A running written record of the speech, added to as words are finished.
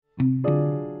In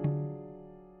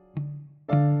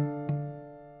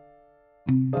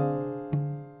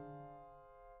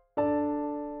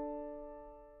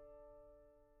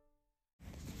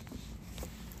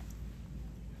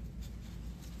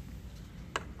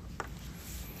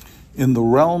the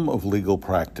realm of legal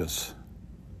practice,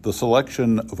 the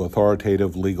selection of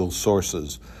authoritative legal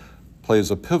sources plays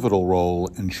a pivotal role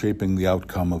in shaping the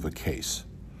outcome of a case.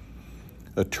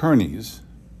 Attorneys,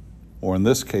 or in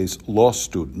this case, law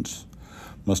students,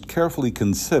 must carefully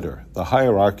consider the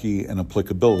hierarchy and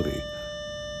applicability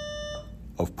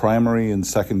of primary and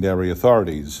secondary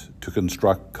authorities to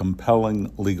construct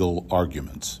compelling legal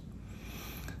arguments.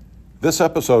 This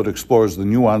episode explores the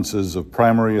nuances of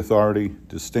primary authority,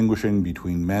 distinguishing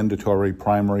between mandatory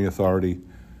primary authority,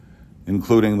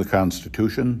 including the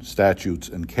Constitution, statutes,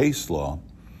 and case law,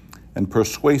 and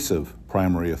persuasive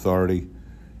primary authority,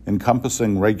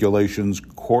 encompassing regulations,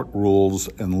 court rules,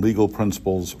 and legal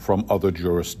principles from other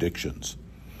jurisdictions.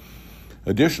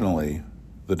 Additionally,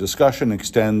 the discussion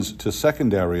extends to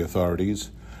secondary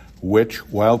authorities, which,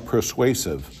 while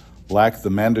persuasive, lack the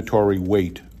mandatory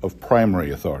weight of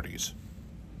primary authorities.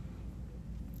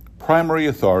 Primary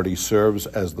authority serves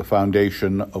as the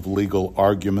foundation of legal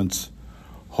arguments,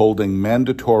 holding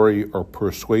mandatory or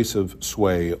persuasive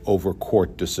sway over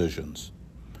court decisions.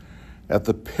 At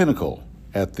the pinnacle,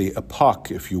 at the epoch,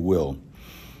 if you will,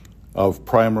 of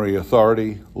primary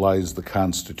authority lies the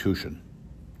Constitution,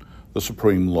 the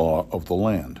supreme law of the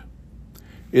land.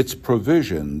 Its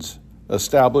provisions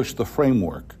establish the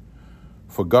framework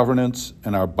for governance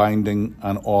and are binding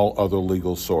on all other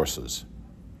legal sources.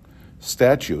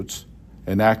 Statutes,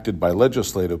 enacted by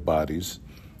legislative bodies,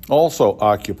 also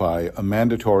occupy a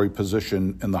mandatory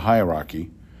position in the hierarchy,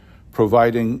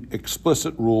 providing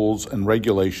explicit rules and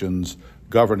regulations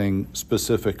governing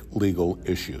specific legal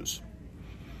issues.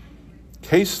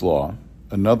 Case law,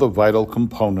 another vital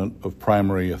component of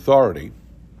primary authority,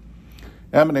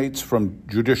 emanates from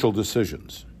judicial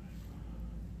decisions.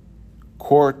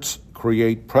 Courts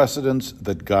create precedents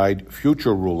that guide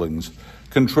future rulings,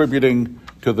 contributing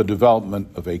to the development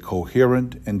of a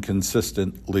coherent and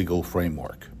consistent legal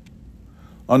framework.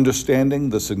 Understanding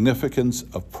the significance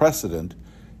of precedent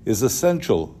is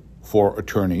essential for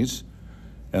attorneys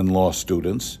and law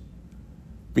students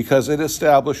because it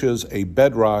establishes a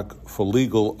bedrock for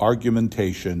legal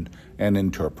argumentation and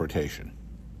interpretation.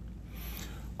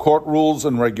 Court rules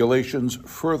and regulations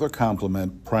further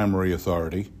complement primary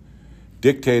authority,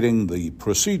 dictating the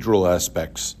procedural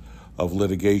aspects of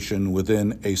litigation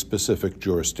within a specific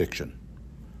jurisdiction.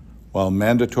 While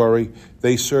mandatory,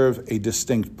 they serve a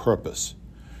distinct purpose,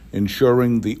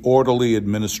 ensuring the orderly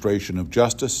administration of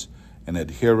justice and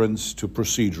adherence to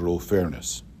procedural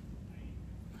fairness.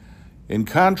 In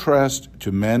contrast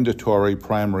to mandatory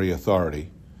primary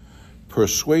authority,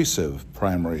 persuasive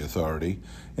primary authority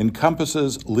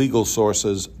encompasses legal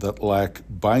sources that lack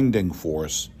binding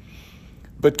force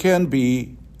but can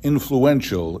be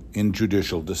influential in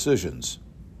judicial decisions.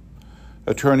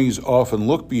 Attorneys often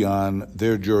look beyond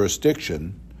their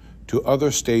jurisdiction to other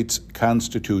states'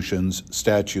 constitutions,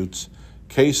 statutes,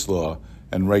 case law,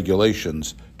 and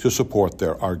regulations to support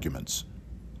their arguments.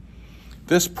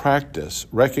 This practice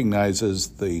recognizes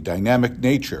the dynamic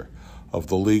nature of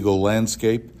the legal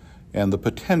landscape and the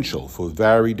potential for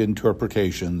varied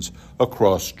interpretations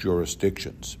across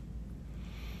jurisdictions.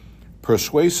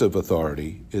 Persuasive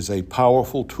authority is a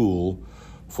powerful tool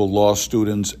for law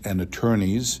students and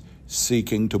attorneys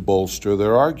seeking to bolster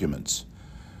their arguments,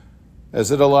 as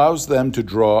it allows them to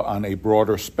draw on a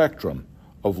broader spectrum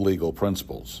of legal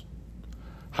principles.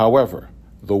 However,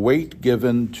 the weight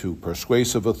given to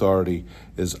persuasive authority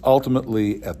is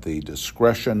ultimately at the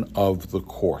discretion of the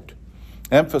court,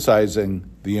 emphasizing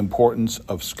the importance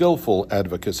of skillful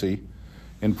advocacy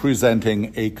in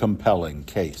presenting a compelling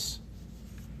case.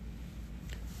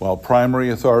 While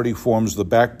primary authority forms the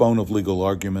backbone of legal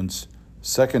arguments,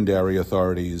 secondary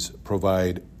authorities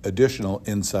provide additional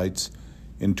insights,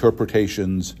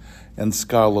 interpretations, and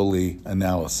scholarly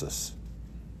analysis.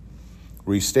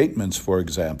 Restatements, for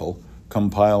example,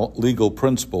 compile legal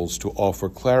principles to offer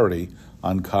clarity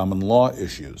on common law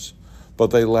issues,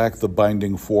 but they lack the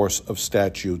binding force of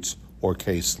statutes or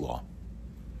case law.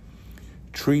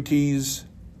 Treaties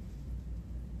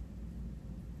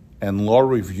and law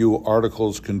review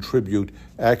articles contribute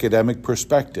academic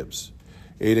perspectives,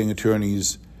 aiding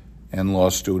attorneys and law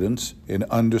students in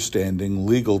understanding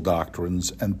legal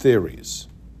doctrines and theories.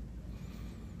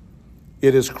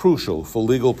 It is crucial for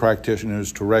legal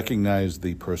practitioners to recognize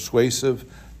the persuasive,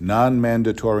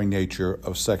 non-mandatory nature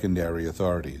of secondary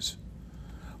authorities.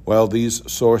 While these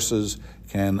sources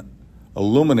can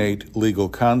illuminate legal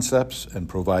concepts and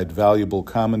provide valuable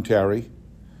commentary,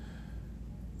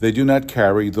 they do not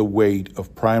carry the weight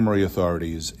of primary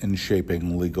authorities in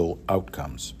shaping legal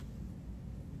outcomes.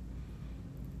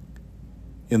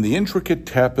 In the intricate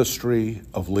tapestry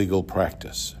of legal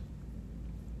practice,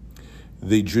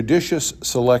 the judicious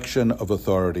selection of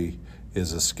authority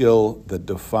is a skill that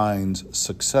defines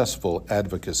successful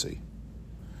advocacy.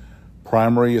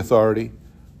 Primary authority,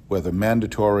 whether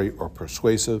mandatory or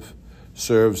persuasive,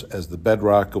 serves as the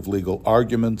bedrock of legal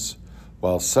arguments,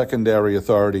 while secondary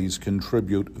authorities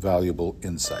contribute valuable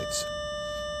insights.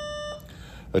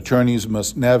 Attorneys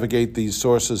must navigate these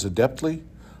sources adeptly,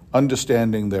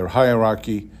 understanding their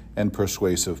hierarchy and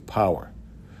persuasive power,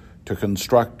 to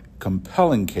construct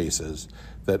compelling cases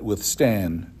that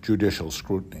withstand judicial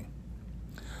scrutiny.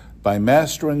 By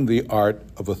mastering the art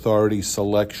of authority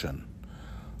selection,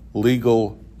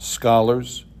 legal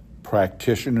scholars,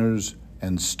 practitioners,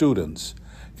 and students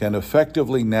can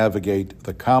effectively navigate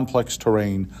the complex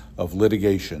terrain of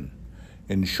litigation,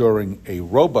 ensuring a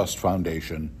robust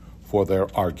foundation for their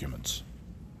arguments.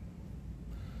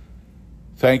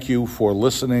 Thank you for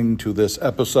listening to this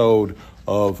episode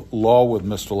of Law with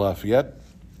Mr. Lafayette.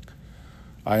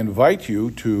 I invite you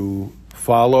to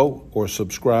follow or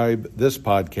subscribe this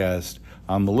podcast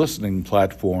on the listening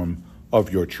platform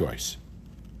of your choice.